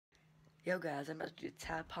Yo guys, I'm about to do the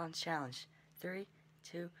Tide Pond Challenge. 3,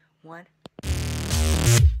 2, 1.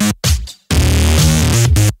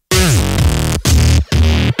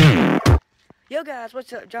 Yo guys,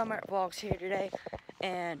 what's up? John Mark Vlogs here today,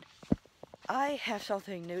 and I have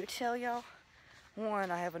something new to tell y'all.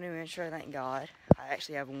 One, I have a new intro, thank God. I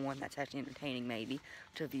actually have one that's actually entertaining maybe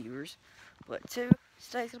to viewers. But two,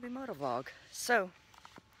 today's gonna be motovlog. So,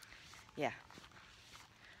 yeah.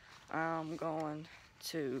 I'm going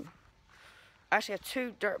to actually have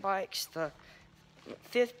two dirt bikes, the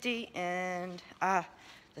 50 and the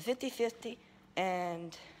 50/50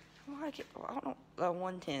 and I don't know, the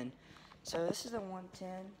 110. So this is the 110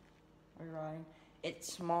 we're riding.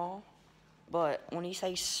 It's small, but when you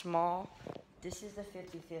say small, this is the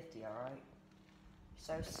 50/50, all right?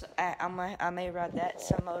 So I may ride that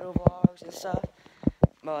some moto vlogs and stuff,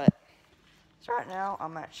 but so right now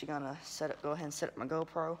I'm actually gonna go ahead and set up my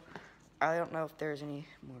GoPro. I don't know if there's any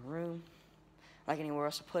more room, like anywhere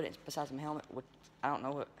else to put it besides my helmet. Which I don't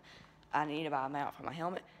know what I need to buy a mount for my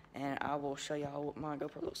helmet, and I will show y'all what my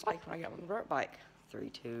GoPro looks like when I get on the dirt bike. 3,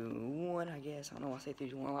 2, 1, I guess. I don't know why I say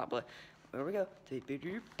 3, 2, 1 a lot, but here we go.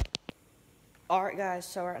 Alright guys,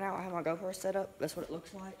 so right now I have my GoPro set up. That's what it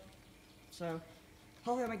looks like. So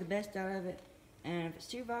hopefully I'll make the best out of it. And if it's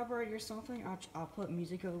too vibrating or something, I'll put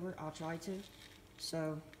music over it. I'll try to.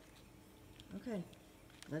 So, okay.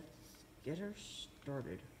 Let's get her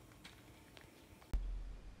started.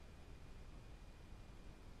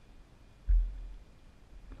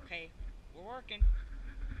 Okay, we're working.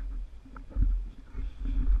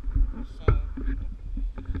 So, let's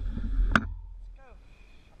go.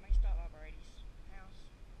 I may stop by Brady's house.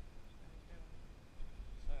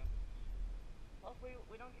 So, hopefully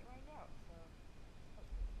we don't get rained out. So,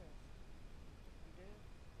 hopefully it does. We do.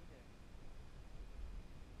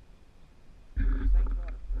 This thing's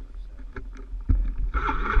waterproof, so.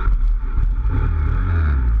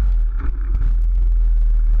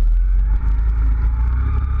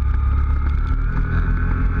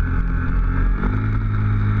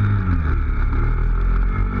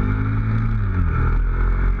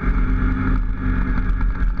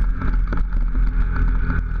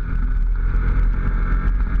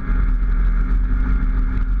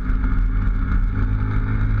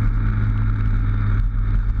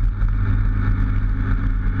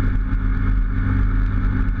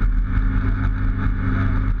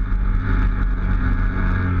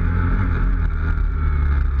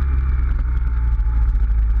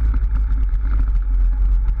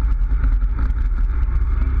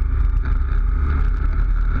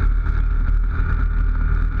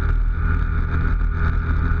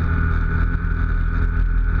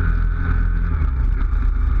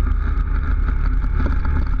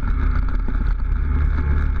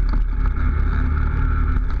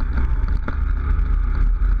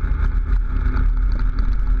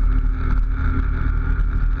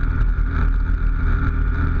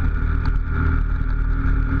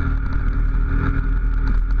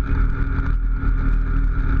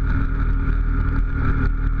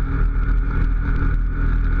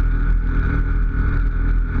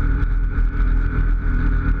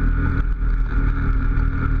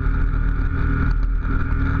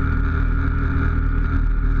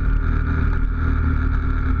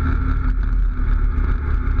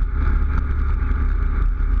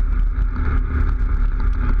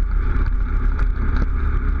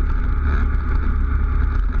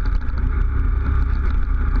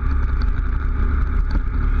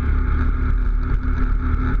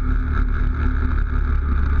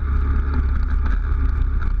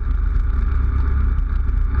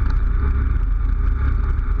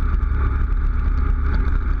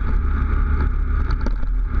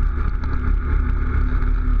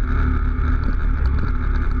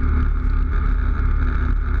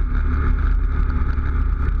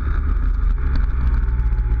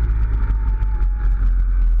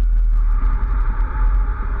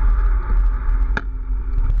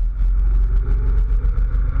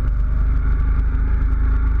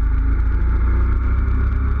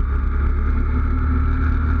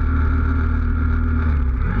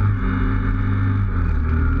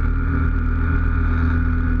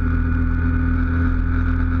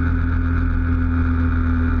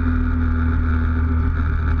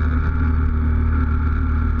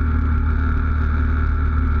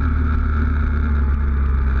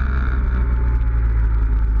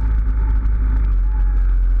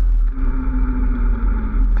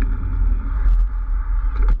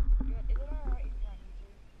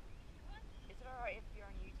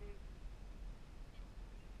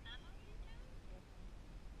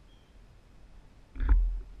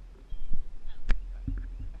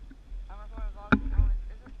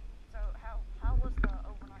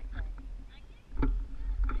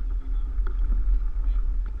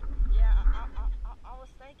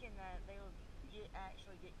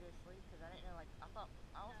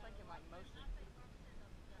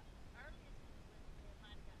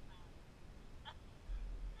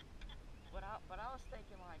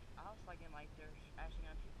 like, and like they're actually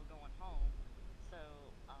gonna people going home. So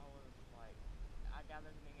I was like, I doubt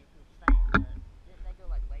there's gonna be many people staying. But didn't they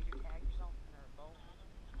go like laser tag or something or bowl?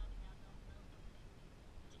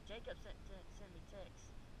 Jacob sent me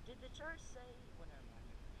text. Did the church say? Well, never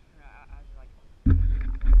mind. I was like,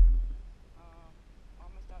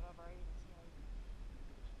 almost out of our agency.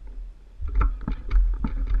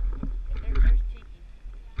 There's Tiki.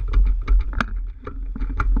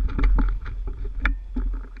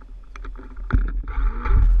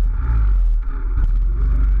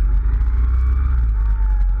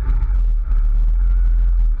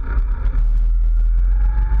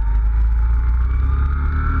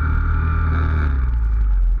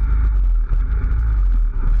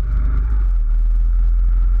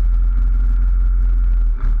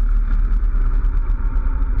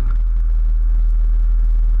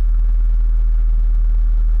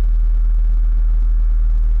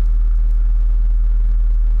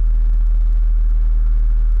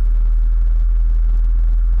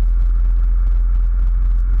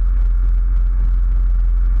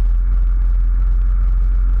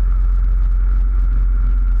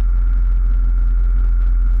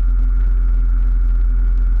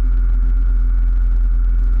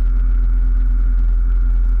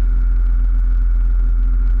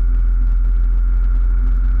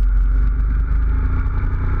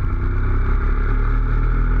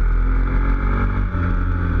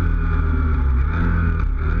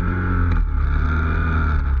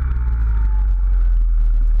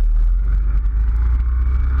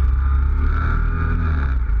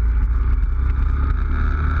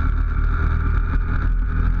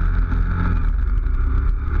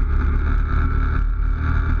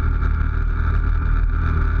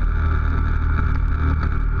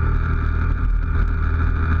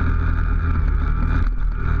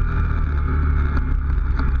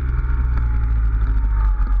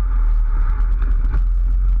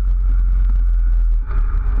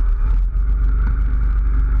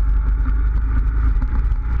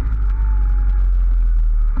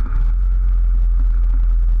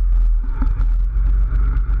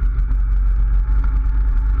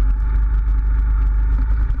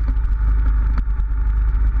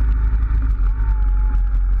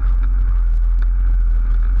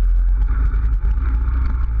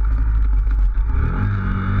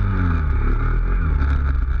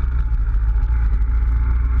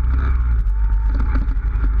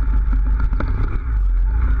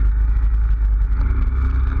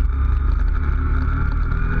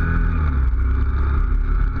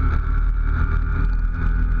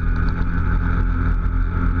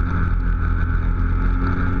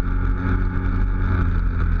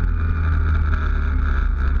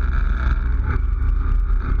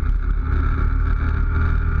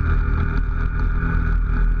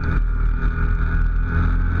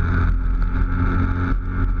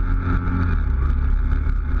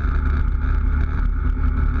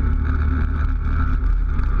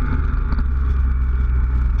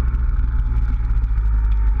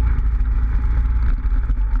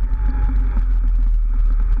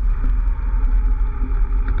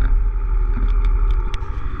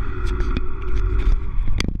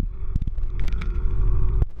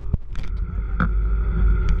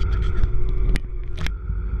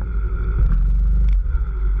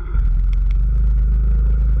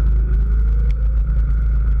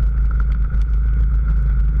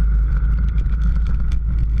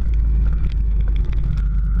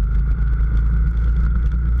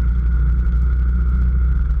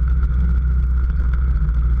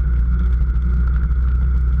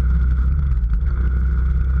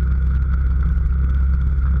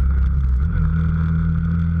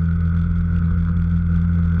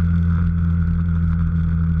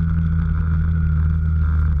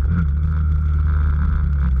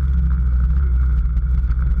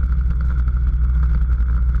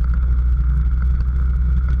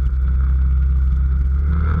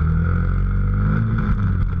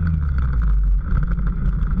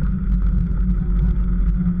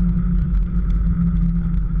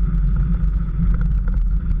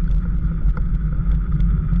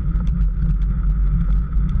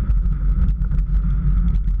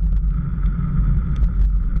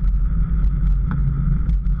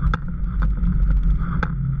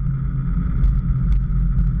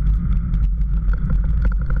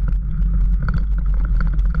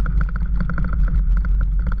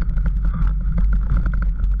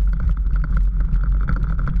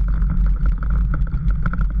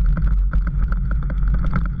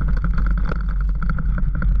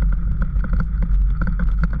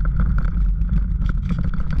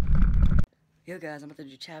 Yo guys, I'm about to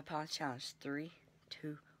do Chad Pond Challenge. 3,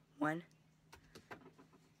 2, 1.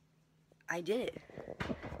 I did it.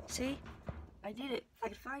 See? I did it. If I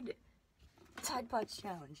could find it. Tide Pods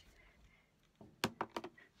challenge.